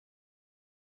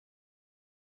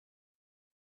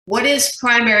What is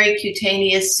primary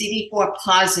cutaneous CD4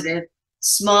 positive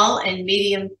small and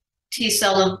medium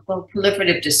T-cell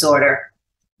lymphoproliferative disorder?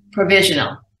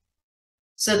 Provisional.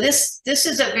 So this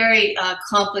is a very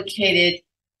complicated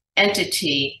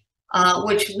entity,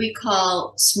 which we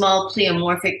call small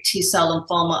pleomorphic T-cell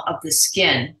lymphoma of the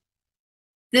skin.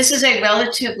 This is a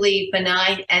relatively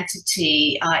benign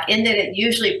entity in that it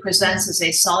usually presents as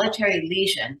a solitary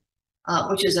lesion,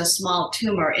 which is a small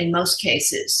tumor in most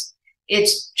cases.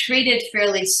 It's treated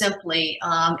fairly simply,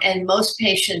 and most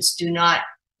patients do not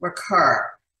recur.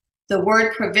 The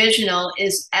word provisional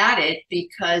is added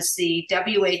because the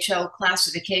WHO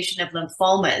classification of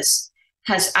lymphomas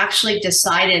has actually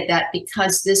decided that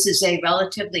because this is a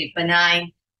relatively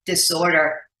benign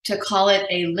disorder, to call it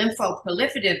a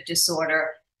lymphoproliferative disorder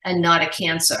and not a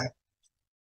cancer.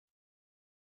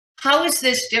 How is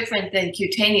this different than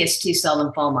cutaneous T-cell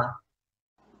lymphoma?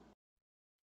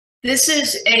 This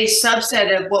is a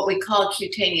subset of what we call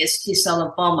cutaneous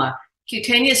T-cell lymphoma.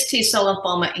 Cutaneous T-cell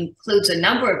lymphoma includes a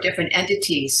number of different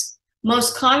entities.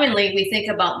 Most commonly, we think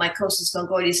about mycosis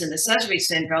fungoides and the Sézary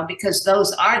syndrome because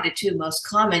those are the two most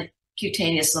common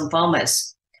cutaneous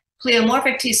lymphomas.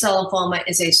 Pleomorphic T-cell lymphoma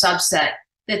is a subset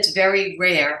that's very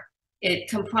rare. It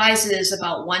comprises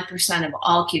about 1% of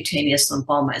all cutaneous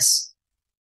lymphomas.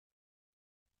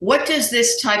 What does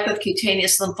this type of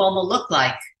cutaneous lymphoma look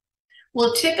like?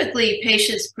 Well, typically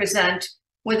patients present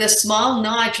with a small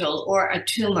nodule or a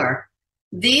tumor.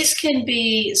 These can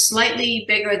be slightly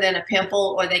bigger than a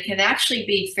pimple, or they can actually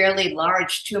be fairly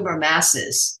large tumor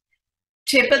masses.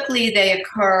 Typically, they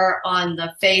occur on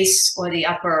the face or the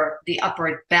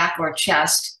upper back or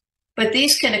chest, but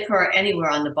these can occur anywhere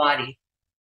on the body.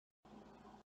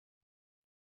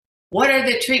 What are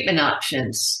the treatment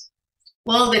options?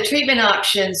 Well, the treatment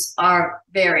options are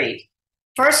varied.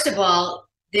 First of all,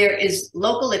 there is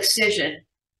local excision,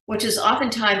 which is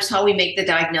oftentimes how we make the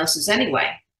diagnosis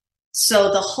anyway.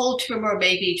 So the whole tumor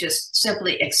may be just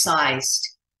simply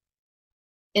excised.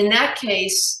 In that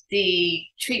case, the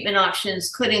treatment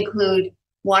options could include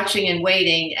watching and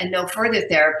waiting and no further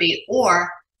therapy, or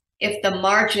if the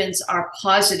margins are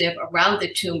positive around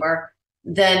the tumor,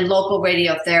 then local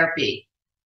radiotherapy.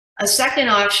 A second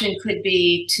option could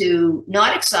be to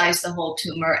not excise the whole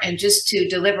tumor and just to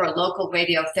deliver a local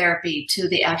radiotherapy to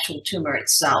the actual tumor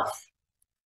itself.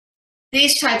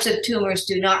 These types of tumors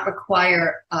do not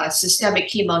require systemic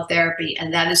chemotherapy,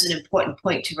 and that is an important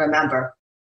point to remember.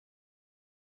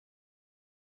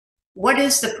 What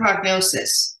is the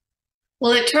prognosis?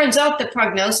 Well, it turns out the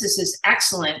prognosis is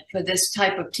excellent for this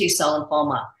type of T-cell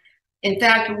lymphoma. In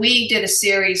fact, we did a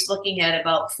series looking at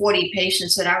about 40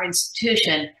 patients at our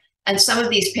institution, and some of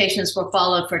these patients were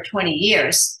followed for 20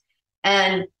 years,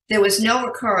 and there was no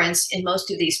recurrence in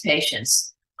most of these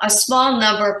patients. A small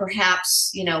number,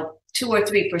 perhaps 2 or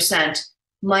 3%,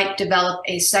 might develop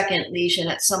a second lesion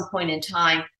at some point in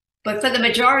time, but for the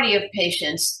majority of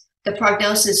patients, the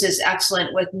prognosis is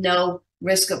excellent with no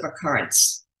risk of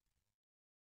recurrence.